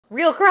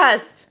Real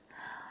crust.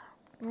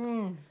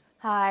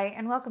 Hi,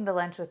 and welcome to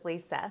Lunch with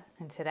Lisa.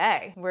 And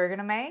today, we're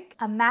gonna make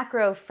a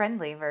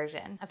macro-friendly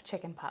version of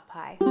chicken pot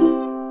pie.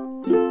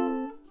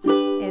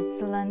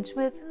 It's Lunch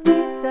with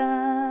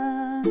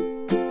Lisa.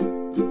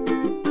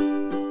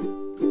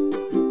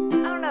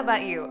 I don't know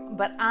about you,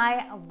 but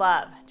I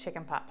love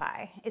chicken pot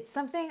pie. It's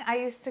something I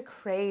used to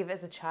crave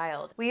as a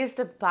child. We used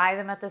to buy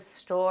them at the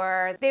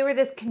store. They were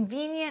this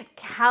convenient,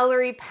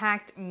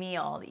 calorie-packed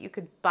meal that you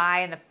could buy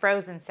in the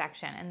frozen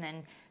section and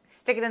then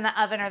stick it in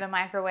the oven or the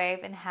microwave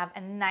and have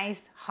a nice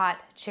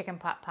hot chicken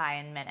pot pie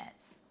in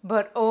minutes.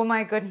 But oh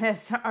my goodness,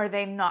 are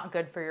they not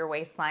good for your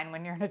waistline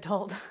when you're an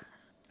adult.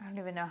 I don't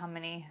even know how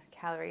many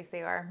calories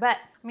they are, but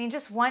I mean,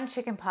 just one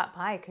chicken pot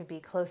pie could be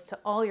close to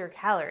all your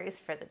calories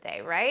for the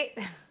day, right?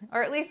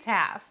 Or at least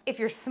half, if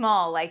you're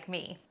small like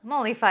me. I'm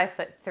only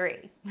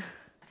 5'3",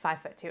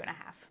 5'2.5".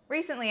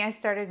 Recently, I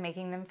started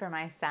making them for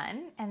my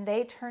son, and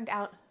they turned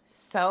out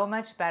so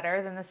much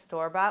better than the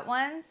store-bought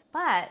ones,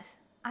 but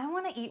I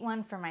want to eat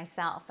one for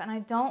myself, and I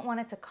don't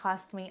want it to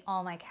cost me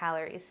all my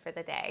calories for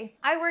the day.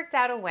 I worked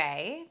out a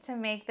way to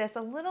make this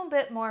a little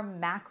bit more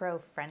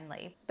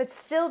macro-friendly, but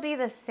still be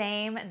the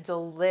same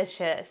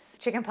delicious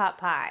chicken pot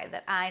pie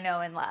that I know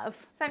and love.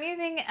 So I'm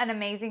using an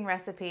amazing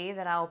recipe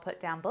that I'll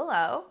put down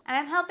below, and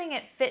I'm helping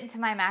it fit into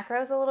my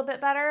macros a little bit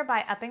better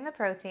by upping the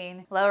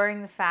protein,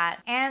 lowering the fat,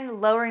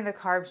 and lowering the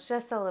carbs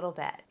just a little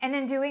bit. And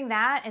in doing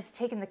that, it's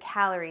taken the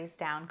calories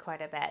down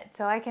quite a bit.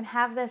 So I can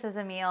have this as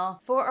a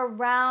meal for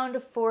around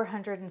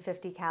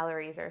 450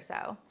 calories or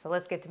so. So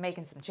let's get to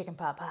making some chicken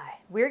pot pie.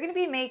 We're gonna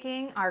be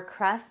making our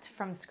crust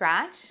from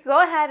scratch.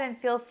 Go ahead and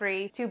feel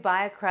free to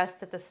buy a crust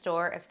at the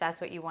store if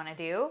that's what you wanna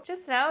do.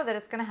 Just know that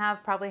it's gonna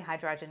have probably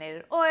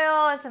hydrogenated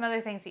oil and some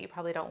other things that you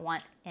probably don't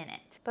want in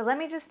it. But let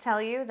me just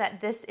tell you that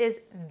this is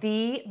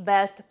the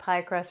best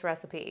pie crust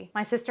recipe.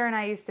 My sister and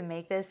I used to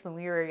make this when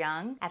we were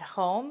young at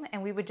home,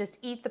 and we would just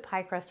eat the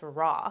pie crust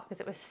raw because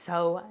it was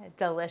so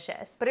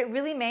delicious. But it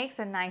really makes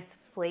a nice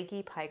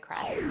flaky pie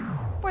crust.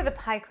 For the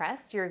pie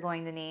crust, you're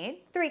going to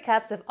need 3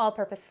 cups of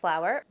all-purpose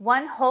flour,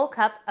 1 whole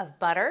cup of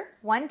butter,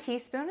 1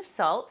 teaspoon of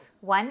salt,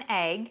 1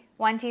 egg,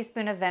 1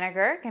 teaspoon of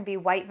vinegar, can be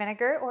white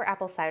vinegar or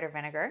apple cider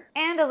vinegar,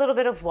 and a little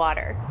bit of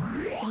water.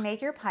 To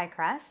make your pie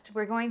crust,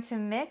 we're going to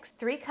mix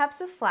 3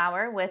 cups of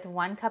flour with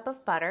 1 cup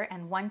of butter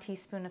and 1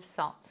 teaspoon of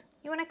salt.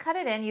 You want to cut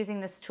it in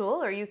using this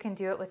tool, or you can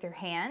do it with your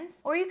hands,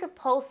 or you could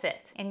pulse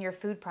it in your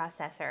food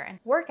processor and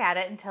work at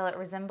it until it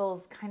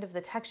resembles kind of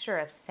the texture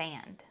of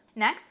sand.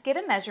 Next, get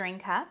a measuring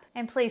cup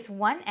and place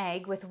 1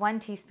 egg with 1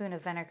 teaspoon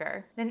of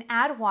vinegar. Then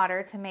add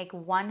water to make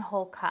 1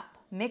 whole cup.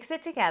 Mix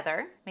it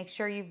together. Make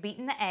sure you've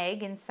beaten the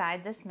egg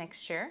inside this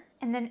mixture,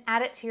 and then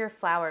add it to your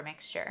flour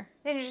mixture.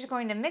 Then you're just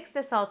going to mix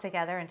this all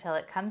together until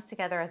it comes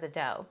together as a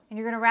dough. And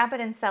you're going to wrap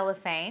it in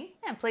cellophane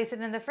and place it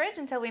in the fridge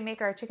until we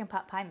make our chicken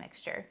pot pie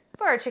mixture.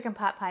 For our chicken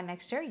pot pie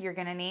mixture, you're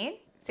going to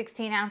need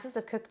 16 ounces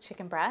of cooked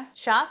chicken breast,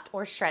 chopped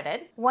or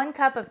shredded, 1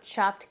 cup of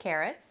chopped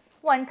carrots,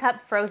 1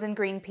 cup frozen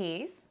green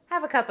peas,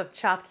 half a cup of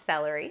chopped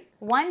celery,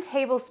 1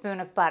 tablespoon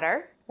of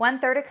butter,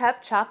 1/3 a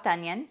cup chopped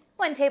onion,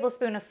 1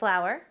 tablespoon of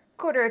flour,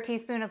 1/4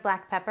 teaspoon of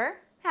black pepper,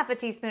 half a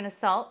teaspoon of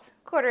salt,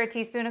 1/4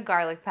 teaspoon of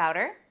garlic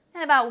powder,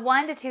 and about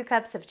 1 to 2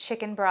 cups of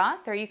chicken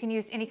broth, or you can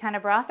use any kind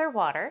of broth or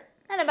water,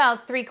 and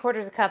about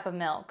 3/4 a cup of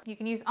milk. You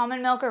can use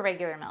almond milk or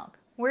regular milk.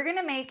 We're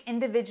gonna make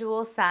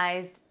individual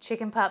sized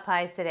chicken pot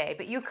pies today,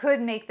 but you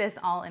could make this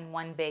all in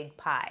one big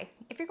pie.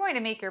 If you're going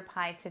to make your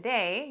pie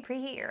today,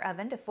 preheat your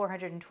oven to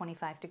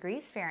 425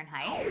 degrees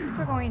Fahrenheit.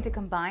 We're going to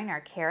combine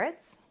our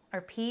carrots, our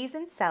peas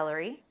and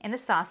celery in a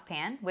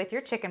saucepan with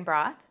your chicken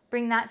broth.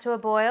 Bring that to a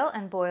boil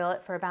and boil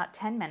it for about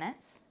 10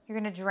 minutes. You're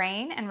gonna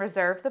drain and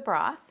reserve the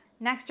broth.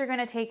 Next, you're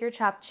gonna take your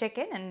chopped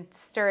chicken and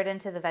stir it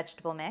into the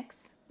vegetable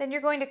mix. Then you're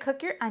going to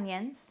cook your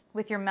onions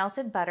with your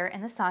melted butter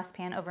in the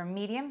saucepan over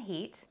medium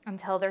heat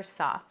until they're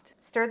soft.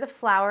 Stir the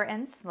flour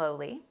in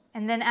slowly,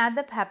 and then add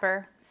the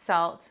pepper,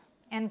 salt,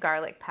 and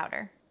garlic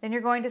powder. Then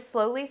you're going to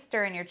slowly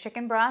stir in your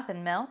chicken broth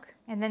and milk,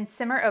 and then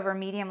simmer over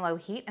medium-low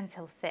heat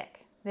until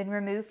thick. Then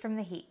remove from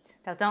the heat.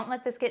 Now don't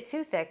let this get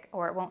too thick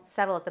or it won't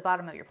settle at the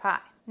bottom of your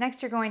pie.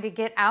 Next, you're going to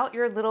get out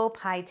your little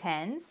pie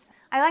tins.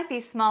 I like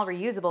these small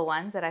reusable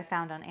ones that I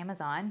found on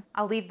Amazon.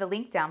 I'll leave the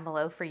link down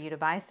below for you to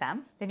buy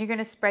some. Then you're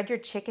gonna spread your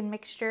chicken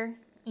mixture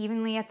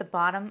evenly at the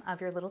bottom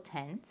of your little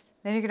tins.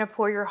 Then you're gonna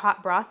pour your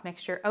hot broth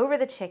mixture over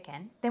the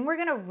chicken. Then we're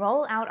gonna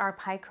roll out our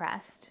pie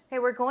crust. Okay,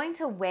 we're going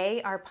to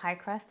weigh our pie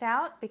crust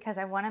out because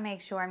I wanna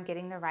make sure I'm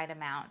getting the right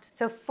amount.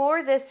 So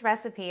for this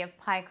recipe of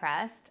pie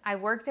crust, I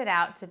worked it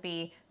out to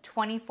be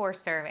 24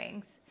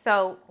 servings.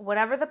 So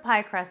whatever the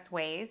pie crust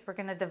weighs, we're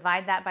gonna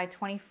divide that by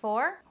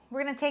 24.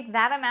 We're gonna take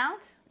that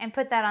amount and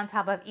put that on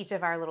top of each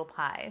of our little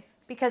pies,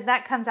 because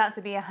that comes out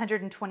to be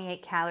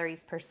 128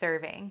 calories per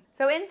serving.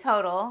 So in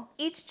total,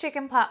 each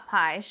chicken pot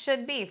pie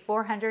should be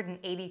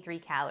 483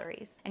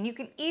 calories. And you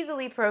can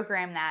easily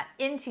program that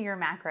into your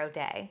macro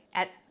day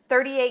at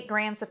 38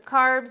 grams of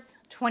carbs,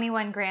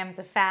 21 grams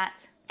of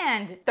fat,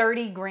 and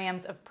 30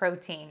 grams of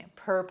protein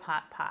per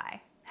pot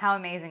pie. How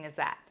amazing is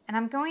that? And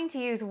I'm going to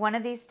use one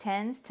of these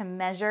tins to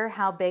measure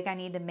how big I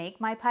need to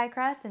make my pie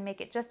crust and make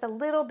it just a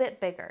little bit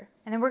bigger.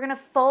 And then we're gonna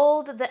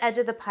fold the edge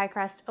of the pie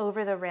crust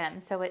over the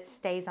rim so it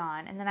stays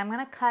on. And then I'm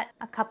gonna cut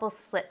a couple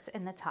slits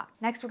in the top.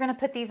 Next, we're gonna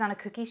put these on a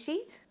cookie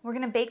sheet. We're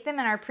gonna bake them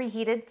in our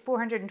preheated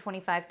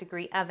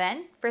 425-degree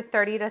oven for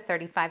 30 to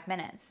 35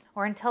 minutes,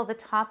 or until the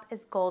top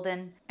is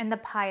golden and the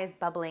pie is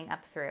bubbling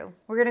up through.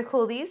 We're gonna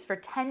cool these for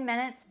 10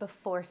 minutes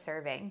before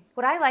serving.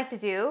 What I like to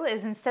do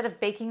is, instead of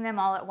baking them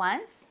all at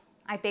once,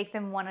 I bake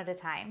them one at a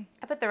time.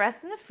 I put the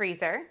rest in the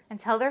freezer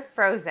until they're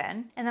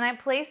frozen, and then I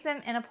place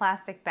them in a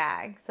plastic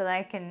bag so that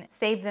I can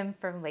save them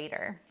for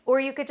later. Or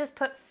you could just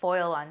put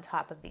foil on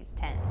top of these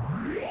tins.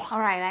 All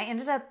right, I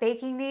ended up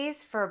baking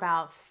these for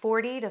about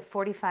 40 to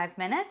 45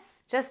 minutes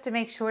just to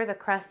make sure the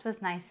crust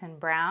was nice and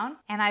brown.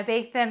 And I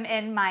baked them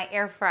in my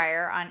air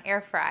fryer on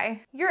air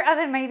fry. Your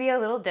oven may be a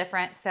little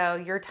different, so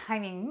your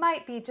timing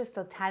might be just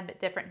a tad bit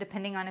different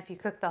depending on if you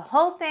cook the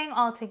whole thing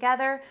all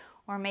together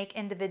or make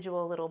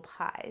individual little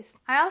pies.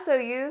 I also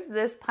use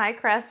this pie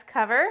crust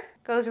cover.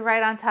 Goes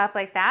right on top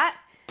like that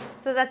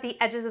so that the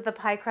edges of the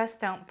pie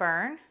crust don't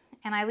burn.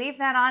 And I leave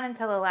that on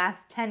until the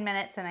last 10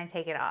 minutes and I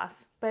take it off.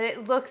 But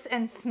it looks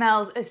and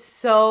smells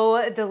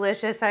so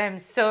delicious. I am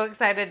so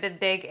excited to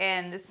dig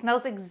in. It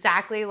smells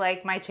exactly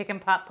like my chicken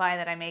pot pie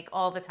that I make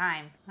all the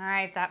time. All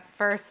right, that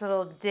first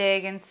little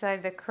dig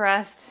inside the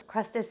crust.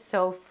 Crust is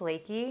so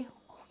flaky.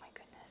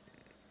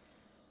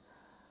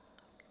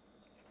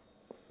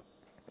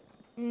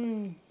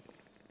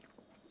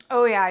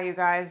 Oh yeah, you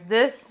guys,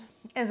 this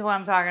is what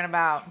I'm talking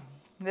about.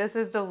 This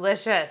is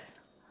delicious.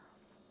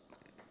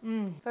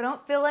 So I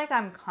don't feel like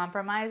I'm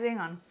compromising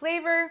on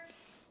flavor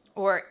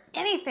or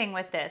anything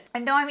with this. I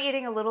know I'm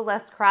eating a little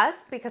less crust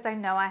because I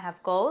know I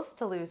have goals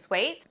to lose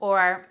weight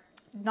or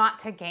not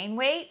to gain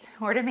weight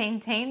or to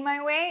maintain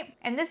my weight.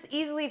 And this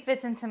easily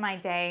fits into my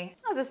day.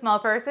 As a small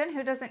person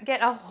who doesn't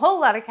get a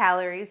whole lot of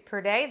calories per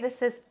day,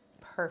 this is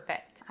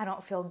perfect. I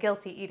don't feel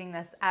guilty eating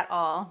this at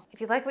all.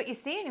 If you like what you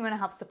see and you want to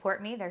help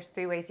support me, there's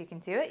 3 ways you can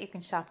do it. You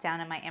can shop down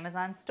in my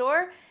Amazon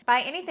store,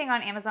 buy anything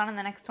on Amazon in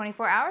the next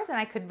 24 hours, and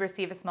I could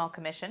receive a small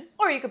commission.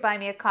 Or you could buy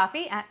me a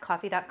coffee at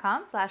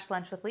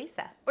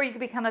coffee.com/lunchwithlisa. Or you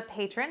could become a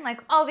patron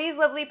like all these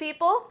lovely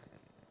people.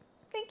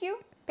 Thank you.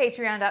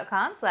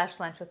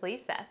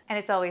 Patreon.com/lunchwithlisa. And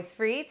it's always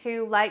free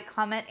to like,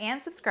 comment,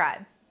 and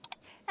subscribe.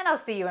 And I'll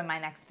see you in my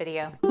next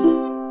video.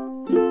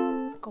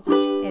 Go watch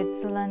it.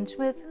 It's Lunch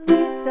with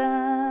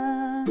Lisa.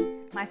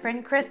 My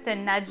friend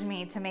Kristen nudged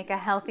me to make a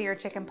healthier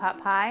chicken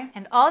pot pie,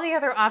 and all the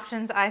other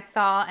options I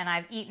saw and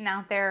I've eaten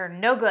out there are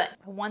no good.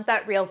 I want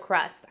that real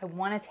crust. I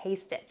want to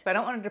taste it. But I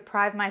don't want to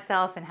deprive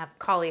myself and have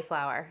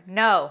cauliflower.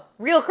 No,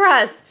 real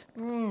crust.